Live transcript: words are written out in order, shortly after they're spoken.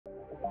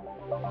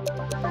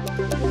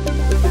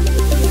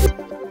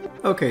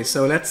Okay,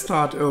 so let's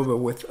start over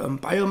with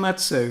ENVI-met.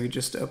 So you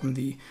just open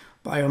the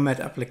ENVI-met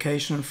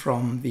application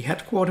from the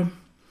headquarter.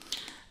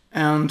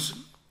 And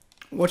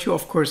what you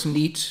of course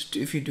need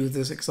if you do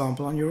this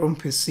example on your own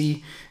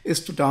PC is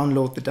to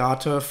download the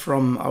data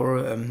from our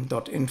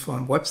 .info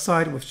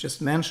website we've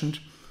just mentioned.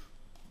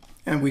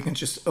 And we can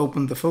just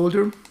open the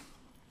folder.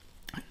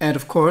 And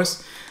of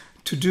course,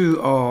 to do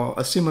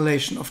a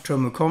simulation of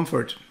thermal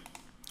comfort,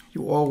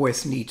 you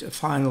always need a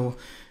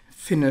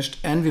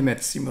finished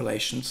ENVI-met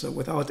simulation. So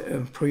without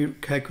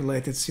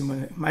pre-calculated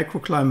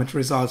microclimate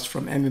results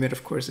from ENVI-met,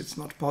 of course, it's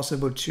not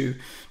possible to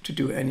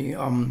do any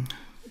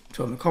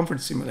thermal comfort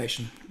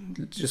simulation.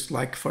 Just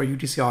like for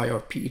UTCI or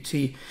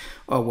PET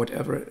or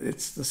whatever,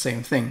 it's the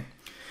same thing.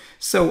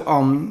 So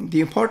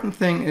the important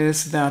thing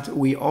is that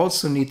we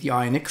also need the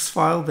INX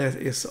file that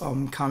is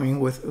coming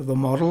with the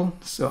model.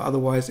 So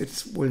otherwise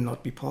it will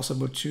not be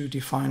possible to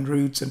define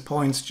routes and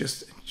points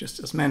just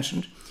as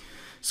mentioned.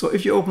 So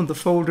if you open the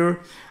folder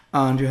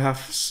and you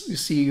have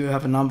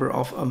a number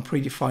of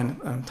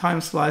predefined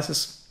time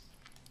slices.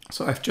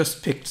 So I've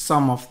just picked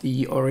some of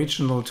the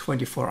original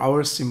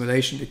 24-hour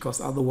simulation because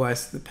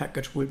otherwise the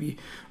package will be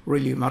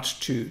really much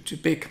too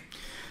big.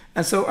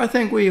 And so I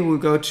think we will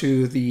go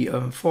to the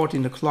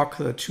 14 o'clock,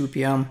 2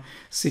 p.m.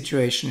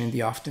 situation in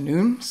the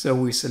afternoon. So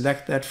we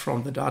select that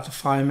from the data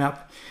file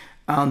map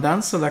and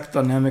then select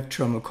dynamic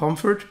thermal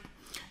comfort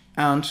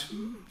and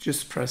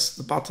just press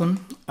the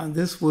button. And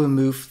this will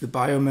move the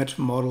ENVI-met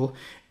model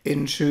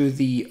into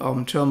the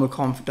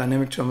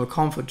dynamic thermal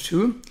comfort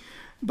tool.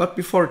 But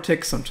before it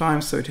takes some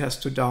time, so it has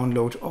to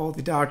download all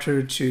the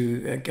data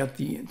to get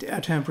the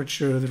air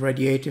temperature, the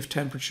radiative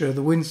temperature,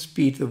 the wind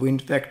speed, the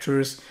wind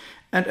vectors,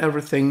 and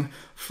everything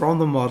from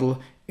the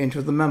model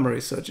into the memory.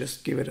 So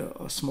just give it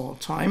a small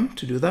time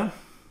to do that.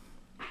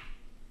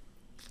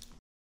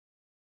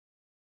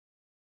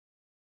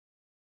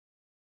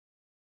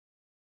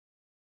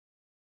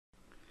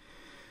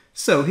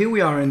 So here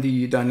we are in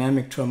the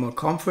dynamic thermal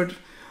comfort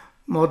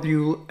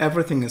module.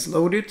 Everything is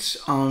loaded.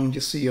 You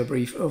see a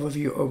brief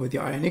overview over the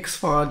INX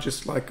file,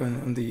 just like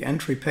on the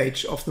entry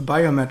page of the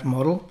ENVI-met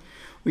model.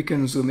 We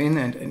can zoom in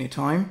at any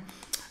time.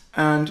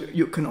 And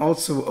you can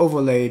also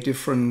overlay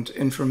different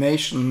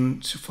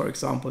information. So for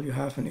example, you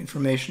have an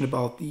information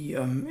about the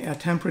air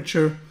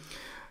temperature.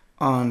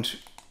 And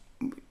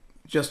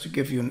just to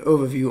give you an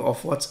overview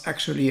of what's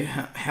actually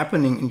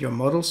happening in your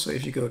model. So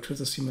if you go to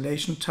the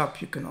simulation tab,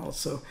 you can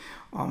also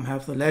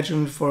have the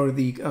legend for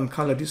the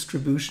color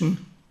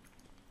distribution.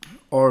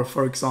 Or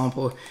for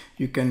example,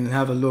 you can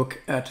have a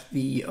look at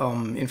the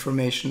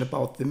information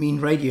about the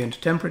mean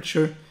radiant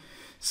temperature.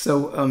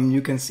 So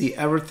you can see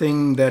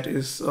everything that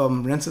is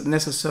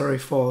necessary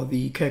for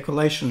the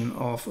calculation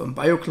of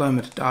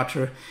bioclimate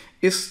data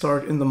is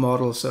stored in the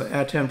model. So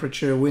air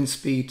temperature, wind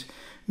speed,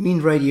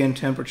 mean radiant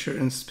temperature,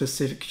 and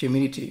specific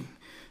humidity.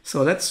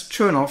 So let's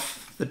turn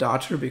off the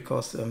data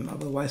because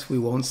otherwise we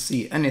won't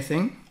see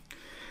anything.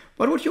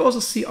 But what you also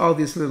see are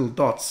these little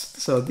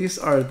dots. So these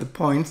are the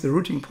points, the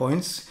routing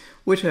points,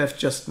 which I have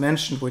just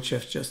mentioned, which I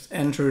have just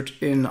entered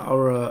in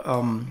our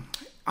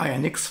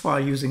INX file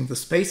using the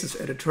spaces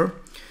editor.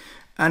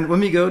 And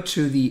when we go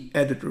to the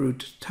edit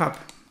route tab,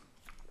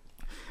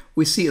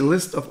 we see a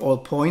list of all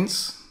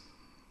points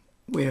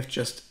we have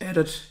just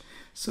added.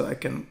 So I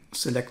can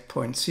select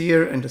points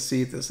here and to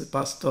see this is a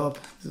bus stop,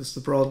 this is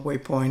the Broadway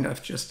point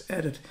I've just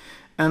added,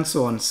 and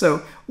so on.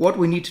 So what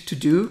we need to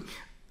do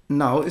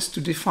now is to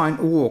define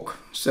a walk.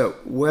 So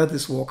where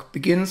this walk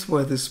begins,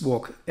 where this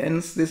walk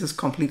ends, this is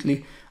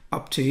completely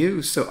up to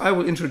you. So I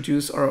will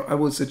introduce, or I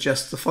will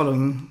suggest the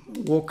following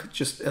walk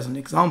just as an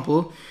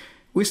example.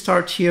 We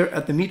start here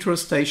at the metro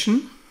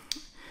station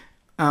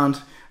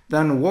and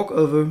then walk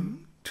over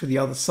to the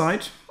other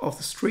side of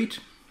the street.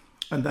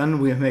 And then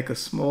we make a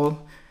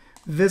small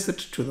visit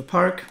to the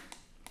park.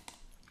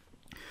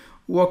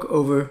 Walk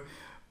over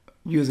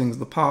using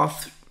the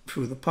path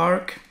through the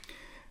park.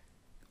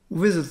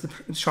 Visit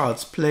the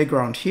child's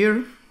playground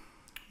here.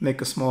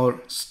 Make a small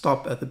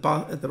stop at the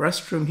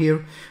restroom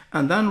here,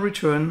 and then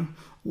return,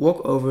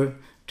 walk over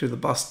to the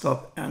bus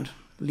stop and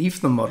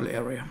leave the model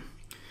area.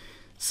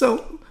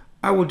 So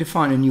I will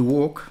define a new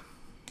walk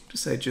to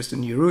say just a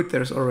new route.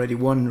 There's already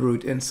one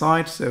route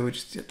inside, so we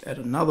just add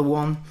another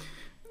one.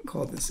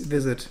 Call this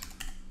visit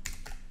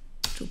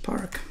to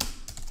park.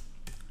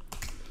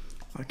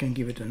 I can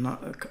give it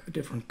a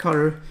different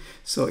color.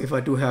 So if I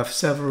do have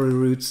several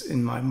routes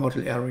in my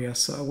model area,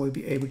 so I will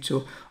be able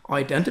to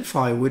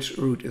identify which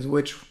route is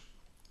which.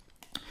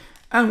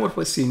 And what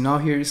we see now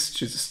here is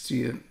just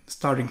the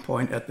starting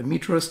point at the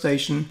metro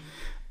station.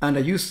 And I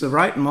use the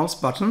right mouse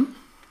button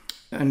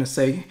and I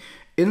say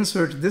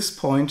insert this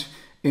point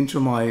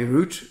into my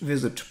route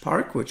visit to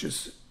park, which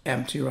is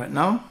empty right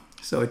now.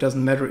 So it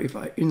doesn't matter if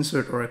I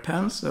insert or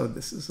append. So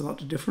this is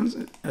not a difference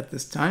at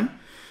this time.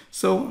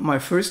 So my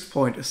first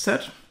point is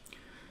set.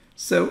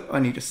 So I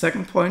need a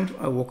second point.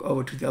 I walk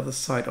over to the other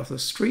side of the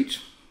street.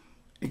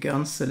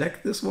 Again,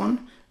 select this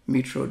one,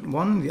 metro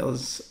 1, the other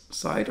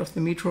side of the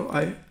metro.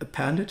 I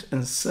append it.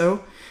 And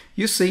so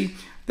you see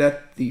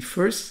that the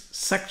first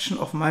section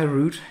of my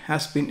route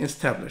has been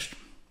established.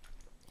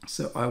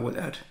 So I will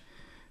add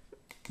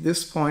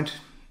this point.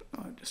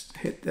 I'll just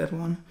hit that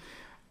one.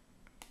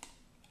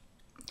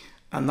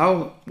 And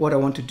now what I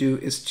want to do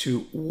is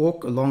to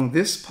walk along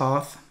this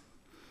path,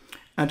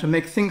 and to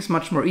make things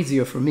much more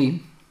easier for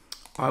me,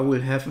 I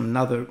will have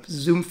another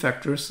zoom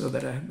factor so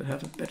that I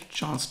have a better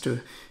chance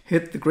to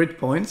hit the grid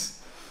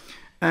points.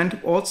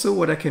 And also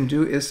what I can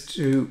do is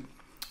to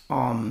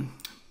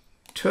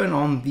turn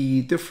on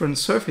the different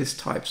surface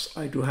types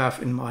I do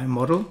have in my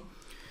model.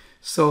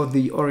 So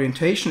the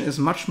orientation is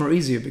much more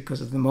easier,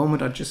 because at the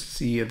moment I just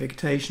see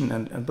vegetation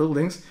and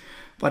buildings,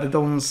 but I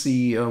don't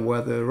see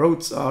where the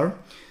roads are.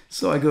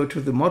 So I go to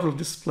the model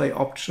display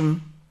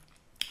option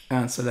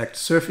and select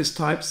surface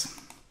types.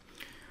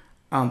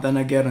 And then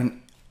I get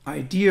an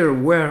idea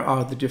where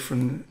are the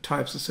different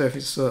types of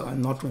surface. So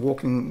I'm not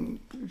walking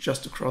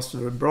just across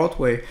the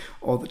Broadway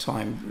all the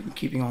time,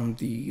 keeping on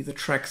the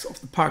tracks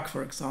of the park,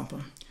 for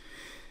example.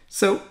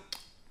 So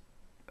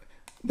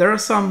there are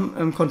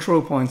some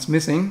control points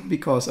missing,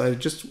 because I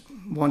just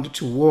wanted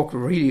to walk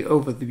really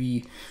over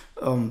the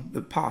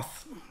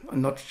path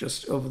and not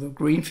just over the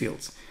green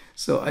fields.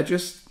 So I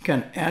just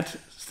can add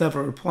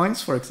several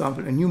points, for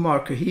example, a new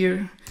marker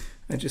here.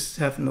 I just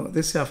have no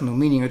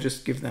meaning, I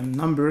just give them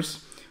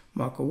numbers.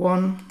 Marker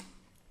 1,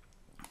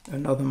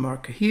 another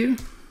marker here,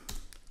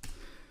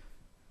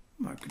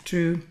 marker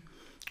 2,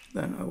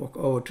 then I walk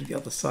over to the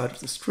other side of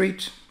the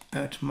street,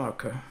 add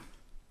marker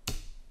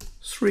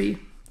 3,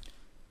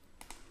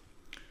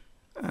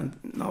 and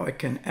now I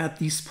can add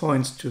these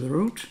points to the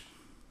route.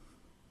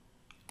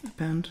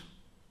 Append,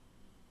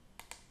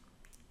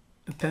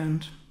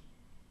 append,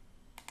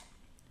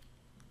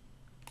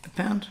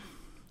 append.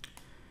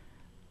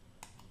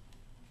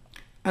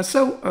 And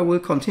so I will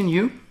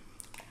continue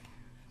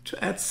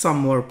to add some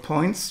more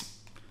points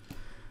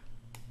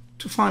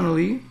to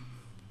finally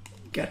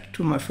get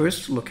to my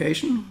first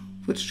location,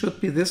 which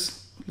should be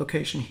this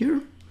location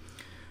here.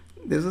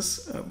 This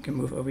is, we can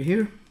move over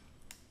here,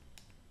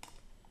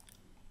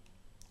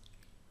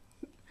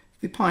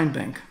 the pine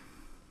bank.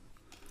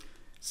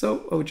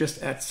 So I will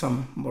just add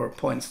some more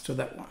points to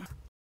that one.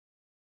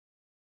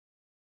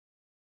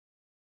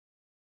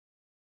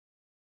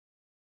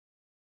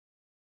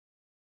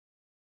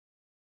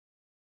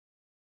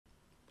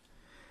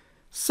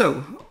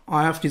 So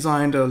I have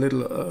designed a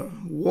little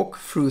walk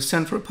through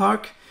Central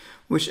Park,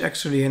 which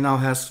actually now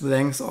has the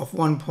length of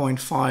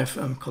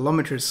 1.5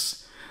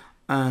 kilometers.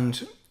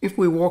 And if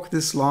we walk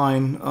this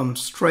line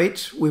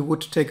straight, we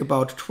would take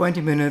about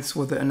 20 minutes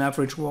with an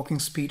average walking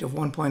speed of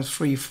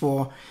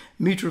 1.34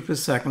 meters per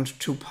second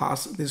to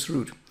pass this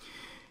route.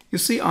 You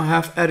see, I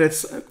have added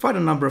quite a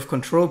number of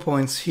control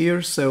points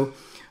here. So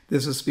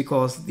this is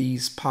because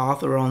these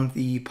paths around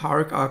the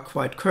park are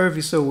quite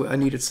curvy, so I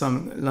needed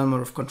some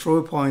number of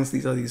control points.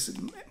 These are these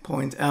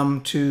point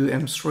M2,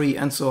 M3,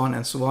 and so on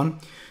and so on.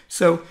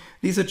 So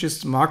these are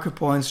just marker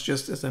points,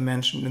 just as I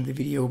mentioned in the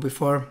video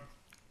before,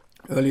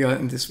 earlier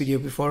in this video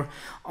before,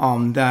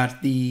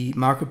 that the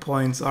marker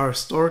points are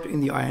stored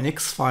in the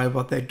INX file,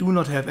 but they do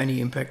not have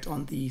any impact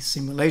on the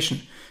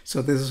simulation.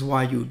 So this is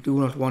why you do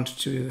not want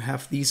to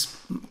have these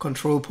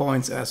control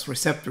points as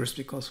receptors,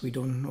 because we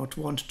do not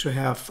want to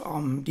have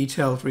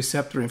detailed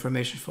receptor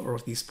information for all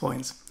of these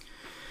points.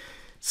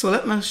 So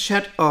let me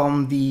shed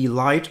the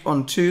light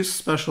on two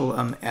special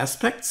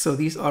aspects. So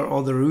these are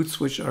all the routes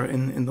which are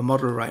in the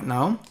model right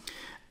now.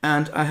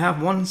 And I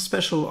have one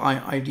special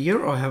idea,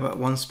 or I have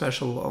one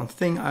special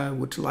thing I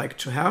would like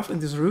to have in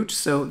this route.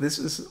 So this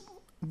is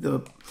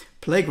the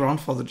playground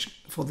for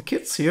the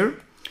kids here.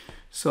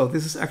 So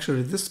this is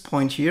actually this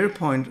point here,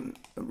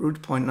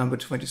 route point number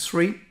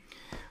 23,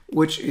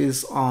 which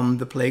is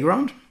the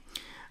playground.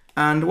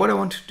 And what I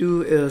want to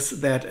do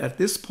is that at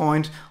this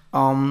point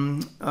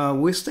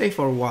we stay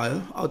for a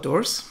while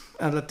outdoors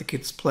and let the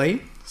kids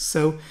play.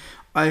 So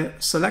I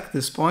select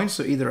this point,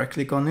 so either I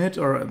click on it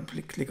or I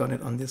click on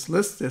it on this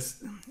list.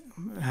 This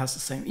has the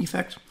same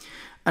effect.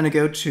 And I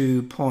go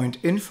to point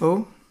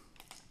info.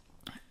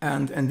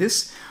 And in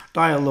this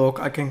dialog,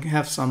 I can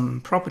have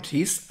some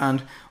properties.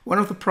 And one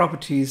of the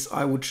properties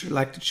I would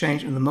like to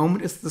change in the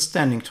moment is the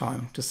standing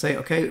time. To say,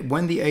 okay,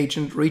 when the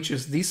agent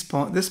reaches this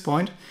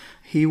point,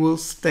 he will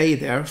stay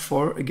there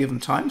for a given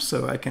time.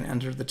 So I can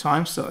enter the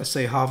time. So I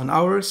say half an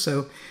hour.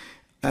 So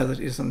as it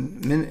is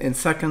in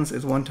seconds,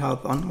 it's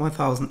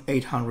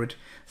 1,800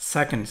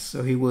 seconds.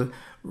 So he will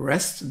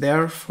rest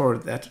there for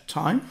that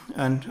time.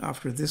 And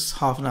after this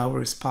half an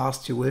hour is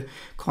passed, he will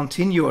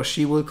continue, or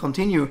she will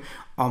continue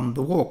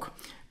the walk.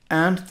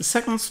 And the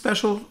second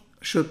special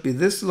should be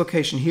this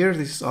location here.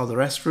 These are the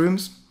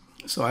restrooms.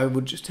 So I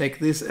would just take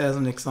this as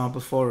an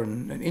example for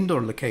an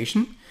indoor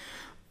location.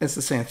 It's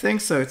the same thing.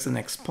 So it's the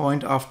next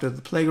point after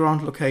the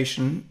playground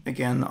location.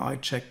 Again, I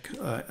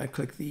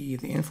click the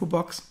info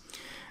box.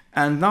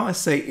 And now I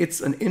say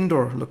it's an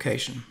indoor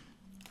location.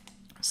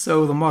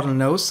 So the model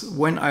knows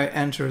when I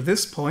enter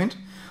this point,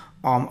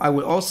 I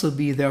will also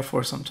be there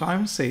for some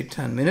time, say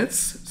 10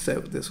 minutes. So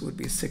this would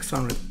be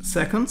 600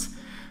 seconds.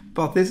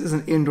 but this is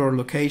an indoor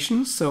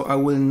location, so I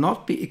will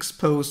not be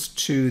exposed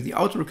to the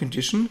outdoor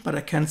condition, but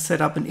I can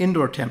set up an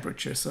indoor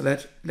temperature. So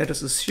let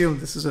us assume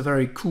this is a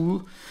very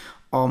cool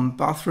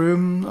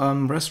bathroom,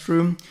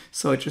 restroom.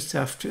 So I just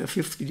have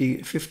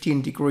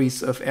 15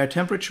 degrees of air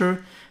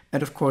temperature,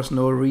 and of course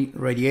no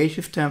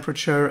radiative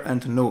temperature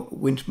and no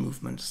wind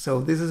movement. So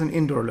this is an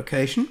indoor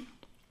location.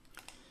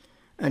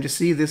 And you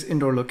see this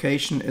indoor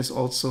location is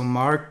also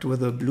marked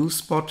with a blue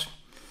spot,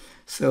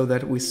 so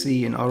that we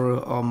see in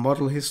our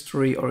model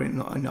history or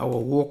in our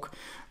walk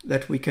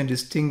that we can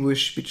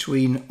distinguish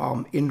between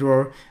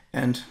indoor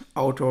and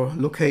outdoor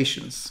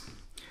locations.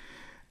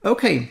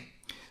 Okay,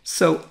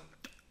 so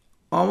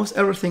almost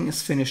everything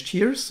is finished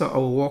here. So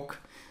our walk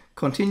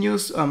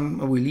continues.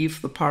 We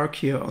leave the park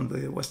here on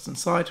the western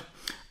side,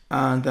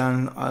 and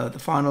then the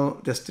final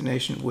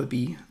destination will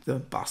be the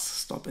bus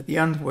stop at the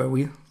end where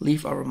we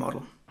leave our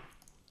model.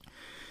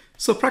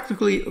 So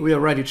practically we are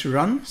ready to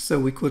run, so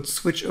we could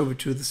switch over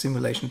to the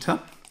simulation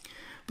tab.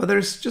 But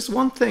there's just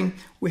one thing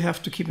we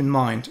have to keep in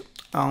mind.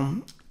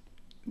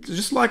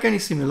 Just like any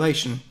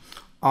simulation,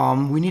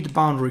 we need a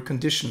boundary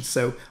condition.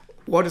 So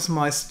what is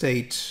my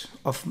state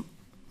of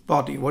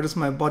body? What is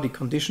my body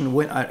condition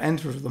when I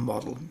enter the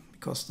model?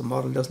 Because the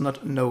model does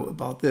not know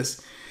about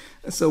this.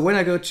 So when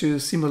I go to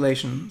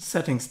Simulation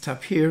Settings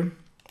tab here,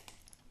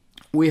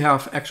 we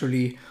have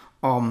actually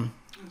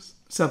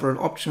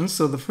several options.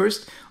 So the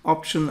first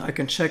option I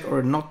can check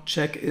or not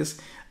check is,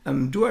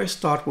 do I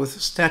start with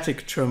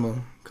static thermal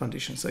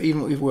conditions? So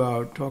even if we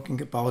are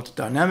talking about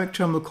dynamic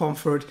thermal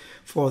comfort,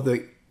 for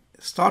the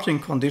starting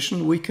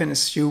condition, we can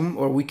assume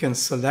or we can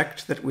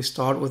select that we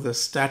start with a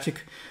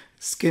static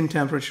skin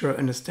temperature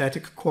and a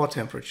static core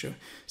temperature.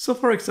 So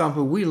for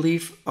example, we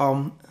leave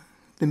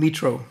the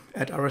metro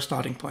at our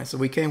starting point. So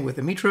we came with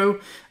the metro,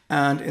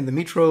 and in the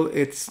metro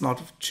it's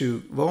not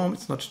too warm,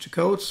 it's not too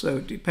cold, so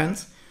it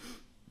depends.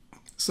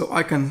 So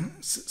I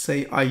can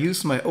say I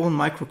use my own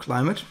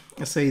microclimate.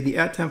 I say the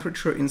air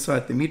temperature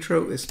inside the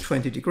metro is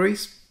 20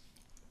 degrees.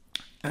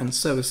 And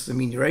so is the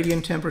mean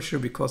radiant temperature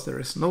because there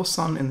is no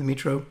sun in the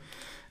metro.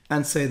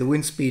 And say the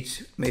wind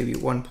speed maybe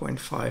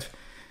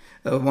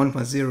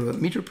 1.0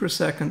 meter per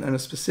second, and a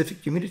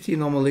specific humidity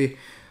normally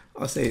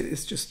I say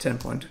it's just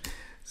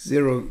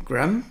 10.0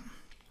 gram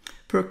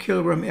per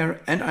kilogram air,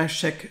 and I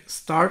check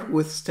start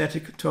with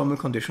static thermal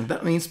condition.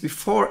 That means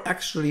before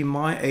actually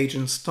my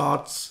agent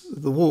starts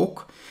the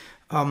walk,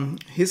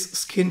 his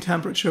skin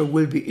temperature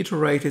will be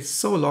iterated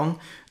so long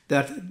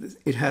that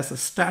it has a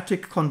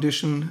static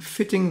condition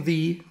fitting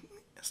the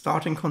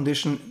starting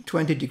condition,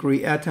 20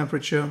 degree air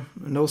temperature,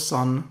 no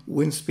sun,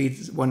 wind speed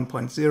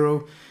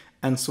 1.0,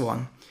 and so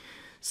on.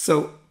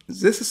 So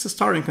this is the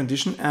starting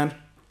condition, and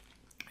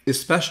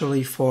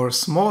especially for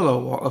smaller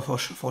or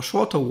for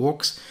shorter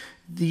walks,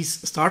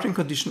 this starting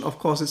condition, of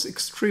course, is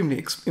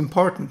extremely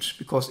important,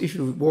 because if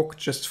you walk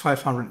just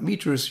 500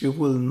 meters, you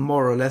will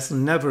more or less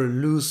never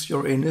lose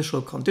your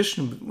initial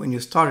condition when you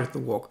started the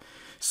walk.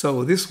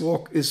 So this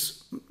walk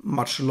is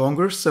much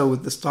longer, so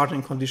the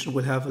starting condition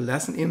will have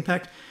less an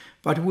impact,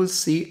 but we'll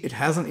see it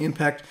has an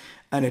impact,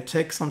 and it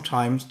takes some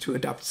time to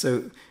adapt.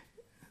 So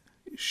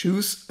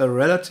choose a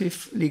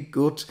relatively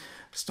good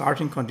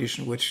starting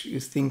condition which you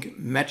think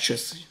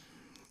matches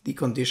the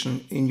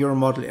condition in your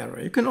model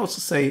area. You can also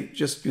say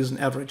just use an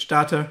average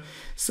data.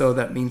 So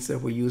that means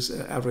that we use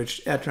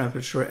average air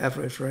temperature,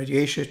 average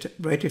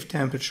radiative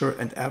temperature,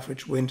 and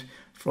average wind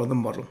for the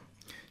model.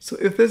 So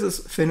if this is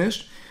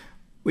finished,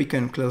 we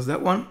can close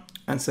that one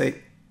and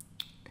say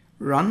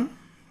run.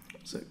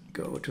 So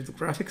go to the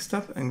graphics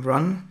tab and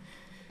run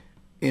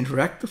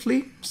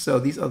interactively. So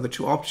these are the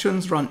two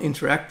options. Run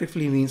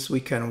interactively means we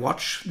can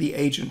watch the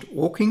agent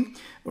walking.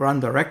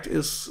 Run direct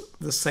is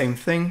the same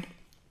thing,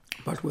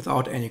 but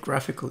without any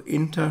graphical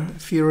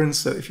interference.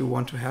 So if you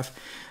want to have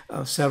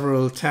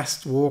several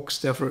test walks,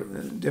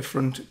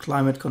 different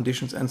climate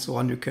conditions and so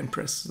on, you can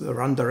press the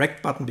run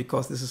direct button,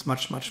 because this is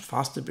much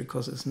faster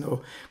because there's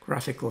no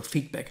graphical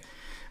feedback.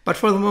 But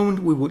for the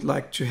moment, we would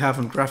like to have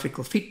a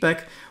graphical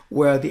feedback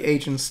where the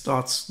agent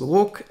starts the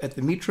walk at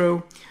the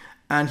metro,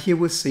 and here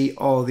we'll see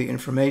all the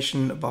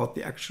information about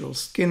the actual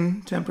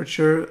skin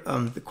temperature,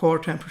 the core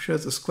temperature,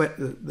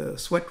 the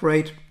sweat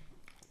rate,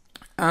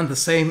 and the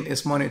same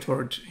is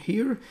monitored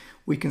here.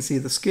 We can see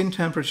the skin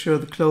temperature,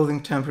 the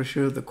clothing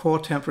temperature, the core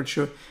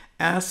temperature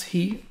as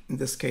he, in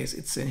this case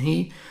it's in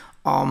he,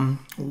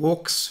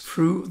 walks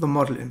through the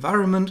model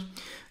environment.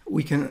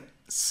 We can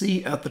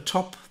see at the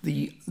top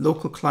the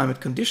local climate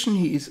condition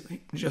he is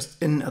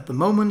just in at the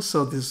moment.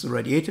 So this is the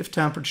radiative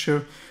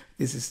temperature,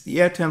 this is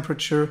the air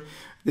temperature,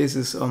 this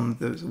is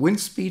the wind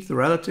speed, the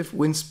relative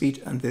wind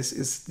speed, and this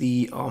is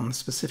the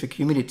specific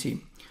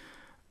humidity.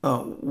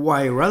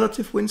 Why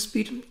relative wind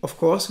speed? Of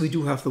course, we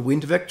do have the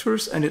wind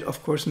vectors, and it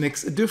of course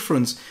makes a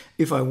difference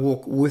if I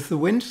walk with the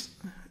wind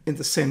in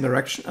the same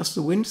direction as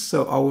the wind.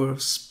 So our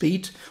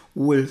speed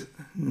will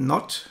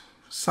not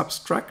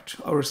subtract.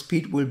 Our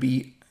speed will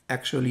be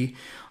actually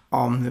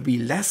be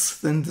less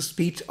than the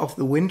speed of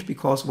the wind,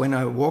 because when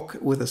I walk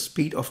with a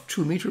speed of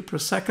 2 meters per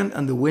second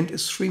and the wind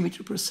is 3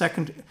 meters per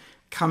second,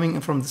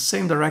 coming from the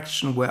same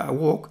direction where I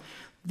walk,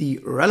 the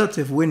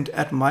relative wind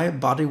at my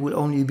body will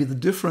only be the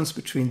difference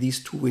between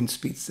these two wind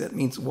speeds. That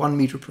means 1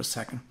 meter per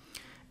second.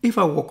 If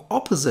I walk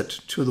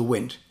opposite to the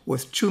wind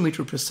with 2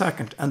 meters per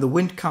second and the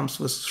wind comes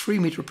with 3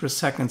 meters per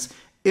second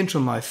into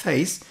my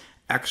face,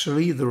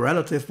 actually the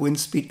relative wind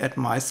speed at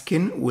my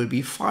skin will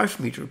be 5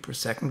 meters per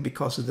second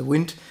because the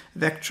wind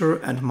vector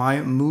and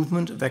my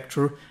movement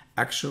vector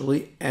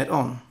actually add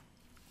on.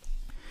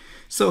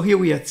 So here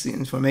we have the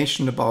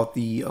information about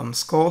the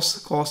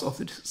scores of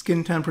the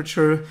skin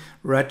temperature.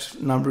 Red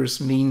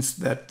numbers means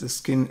that the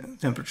skin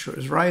temperature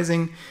is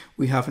rising.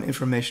 We have an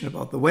information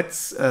about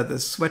the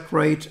sweat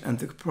rate and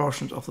the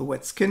proportion of the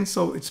wet skin.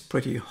 So it's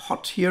pretty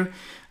hot here.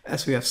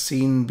 As we have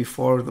seen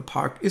before, the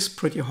park is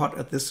pretty hot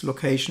at this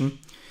location.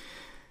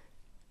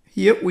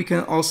 Here we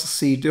can also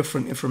see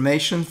different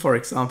information, for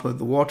example,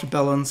 the water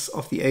balance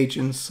of the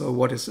agent. So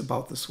what is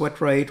about the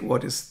sweat rate,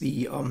 what is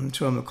the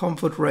thermal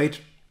comfort rate.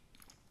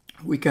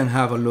 We can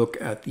have a look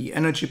at the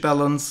energy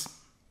balance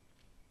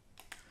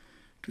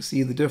to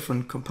see the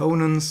different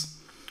components,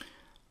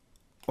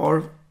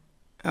 or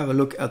have a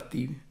look at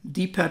the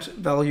DPAT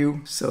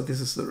value. So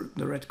this is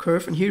the red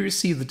curve, and here you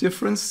see the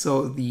difference.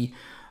 So the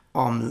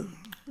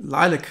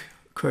lilac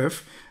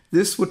curve,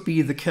 this would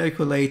be the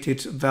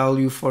calculated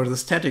value for the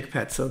static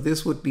pad. So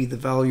this would be the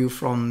value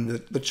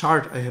from the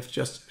chart I have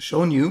just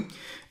shown you.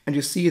 And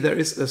you see there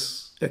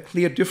is a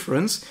clear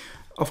difference.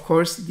 Of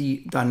course,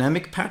 the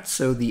dynamic pad,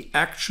 so the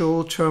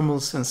actual thermal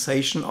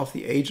sensation of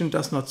the agent,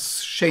 does not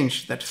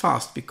change that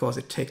fast because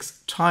it takes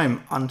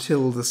time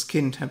until the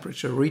skin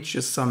temperature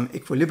reaches some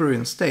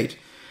equilibrium state.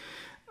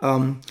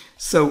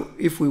 So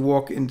if we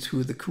walk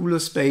into the cooler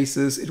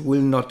spaces, it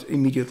will not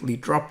immediately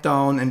drop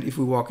down, and if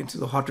we walk into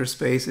the hotter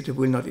space, it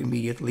will not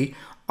immediately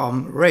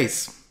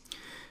raise.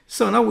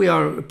 So now we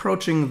are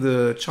approaching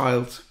the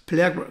child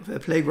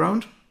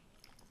playground,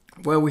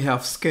 where we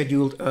have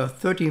scheduled a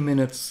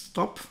 30-minute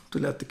stop to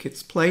let the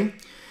kids play.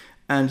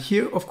 And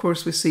here, of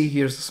course, we see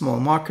here's a small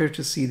marker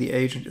to see the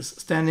agent is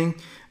standing.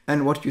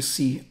 And what you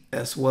see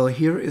as well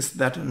here is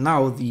that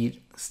now the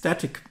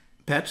static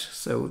pad,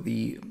 so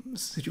the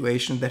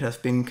situation that has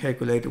been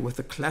calculated with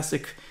the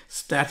classic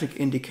static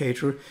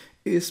indicator,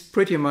 is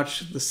pretty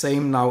much the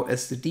same now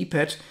as the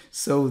DPAT.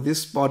 So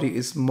this body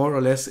is more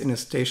or less in a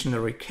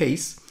stationary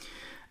case.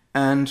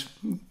 And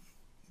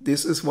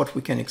this is what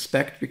we can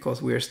expect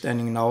because we are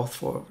standing now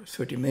for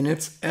 30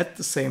 minutes at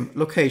the same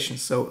location.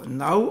 So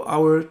now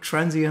our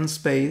transient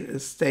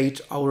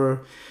state,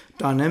 our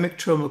dynamic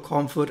thermal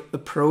comfort,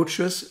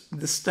 approaches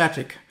the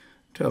static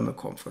thermal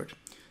comfort.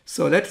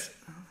 So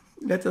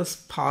let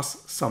us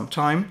pass some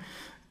time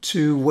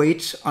to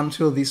wait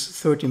until these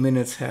 30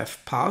 minutes have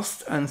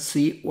passed and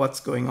see what's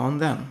going on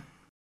then.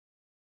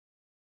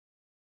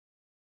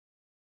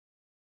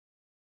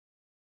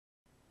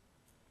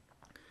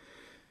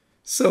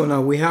 So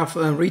now we have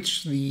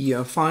reached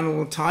the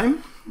final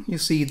time. You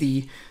see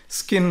the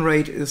skin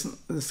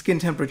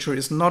temperature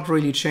is not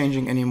really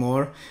changing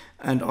anymore,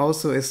 and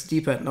also is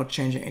DPAT not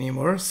changing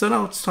anymore. So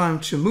now it's time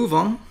to move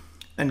on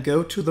and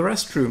go to the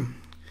restroom.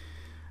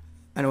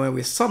 And where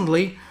we're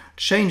suddenly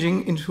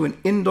changing into an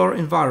indoor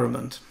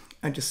environment,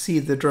 and you see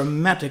the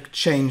dramatic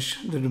change,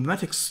 the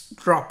dramatic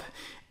drop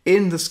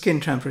in the skin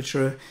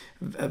temperature,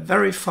 a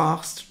very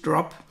fast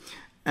drop,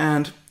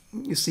 and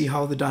you see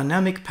how the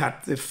dynamic pad,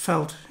 the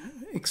felt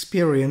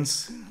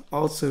experience,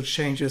 also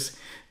changes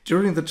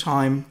during the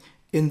time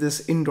in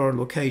this indoor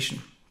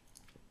location.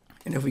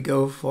 And if we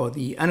go for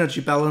the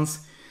energy balance,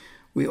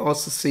 we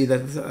also see that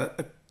there's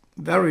a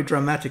very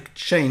dramatic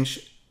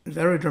change,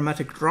 very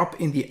dramatic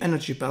drop in the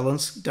energy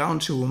balance down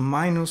to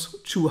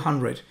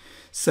 -200.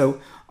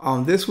 So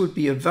this would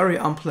be a very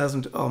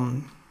unpleasant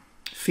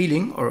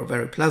feeling, or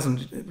very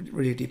pleasant, it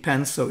really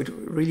depends. So it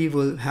really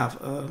will have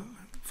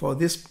for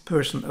this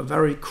person a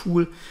very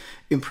cool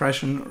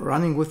impression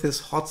running with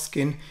this hot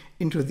skin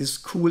into this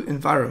cool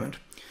environment.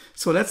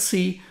 So let's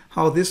see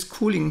how this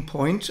cooling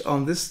point,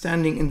 this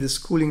standing in this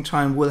cooling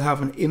time, will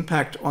have an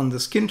impact on the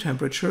skin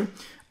temperature,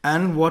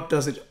 and what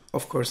does it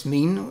of course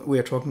mean. We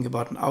are talking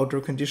about an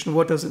outdoor condition.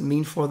 What does it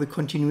mean for the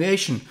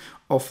continuation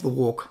of the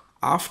walk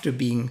after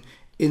being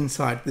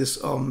inside this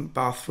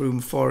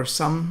bathroom for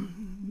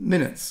some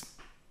minutes?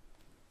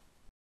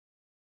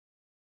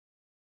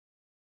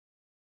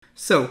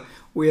 So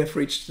we have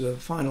reached the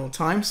final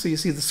time. So you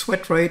see the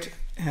sweat rate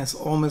has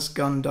almost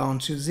gone down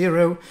to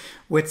 0.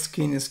 Wet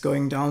skin is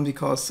going down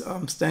because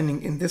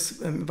standing in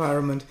this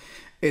environment,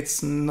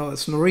 it's no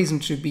reason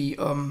to be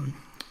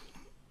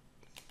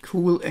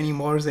cool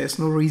anymore. There's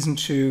no reason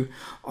to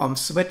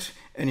sweat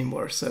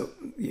anymore. So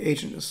the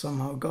agent is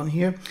somehow gone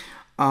here.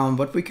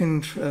 But we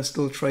can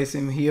still trace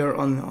him here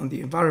on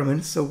the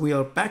environment. So we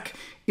are back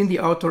in the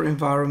outdoor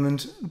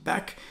environment,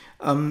 back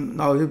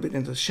now a little bit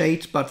in the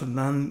shade, but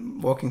then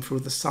walking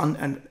through the sun.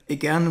 And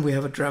again, we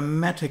have a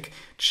dramatic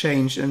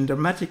change and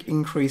dramatic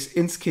increase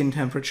in skin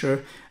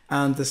temperature.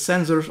 and the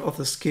sensors of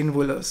the skin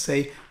will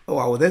say, oh,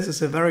 wow, this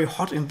is a very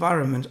hot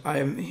environment I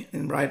am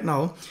in right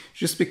now,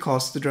 just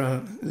because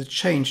the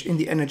change in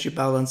the energy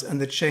balance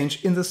and the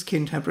change in the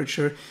skin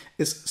temperature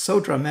is so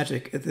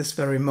dramatic at this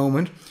very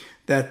moment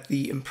that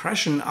the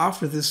impression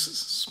after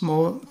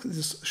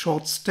this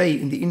short stay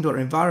in the indoor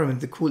environment,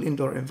 the cool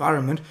indoor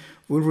environment,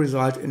 will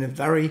result in a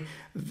very,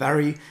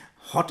 very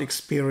hot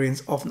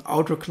experience of an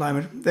outer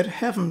climate that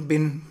haven't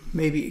been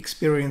maybe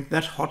experienced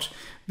that hot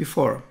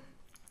before.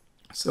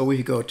 So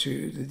we go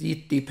to the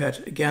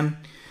D-pad again.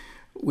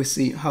 We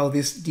see how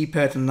this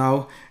D-pad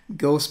now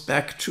goes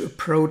back to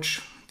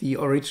approach the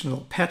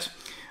original pad.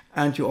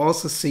 And you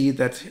also see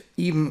that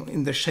even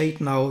in the shade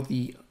now,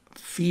 the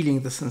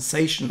feeling, the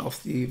sensation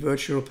of the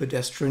virtual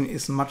pedestrian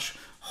is much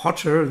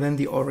hotter than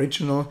the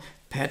original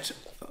pad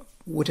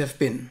would have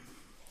been.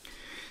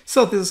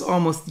 So this is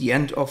almost the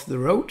end of the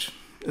route.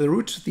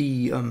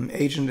 The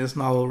agent is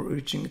now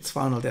reaching its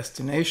final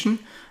destination,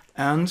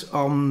 and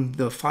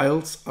the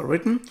files are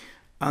written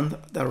and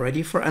they're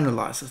ready for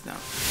analysis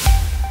now.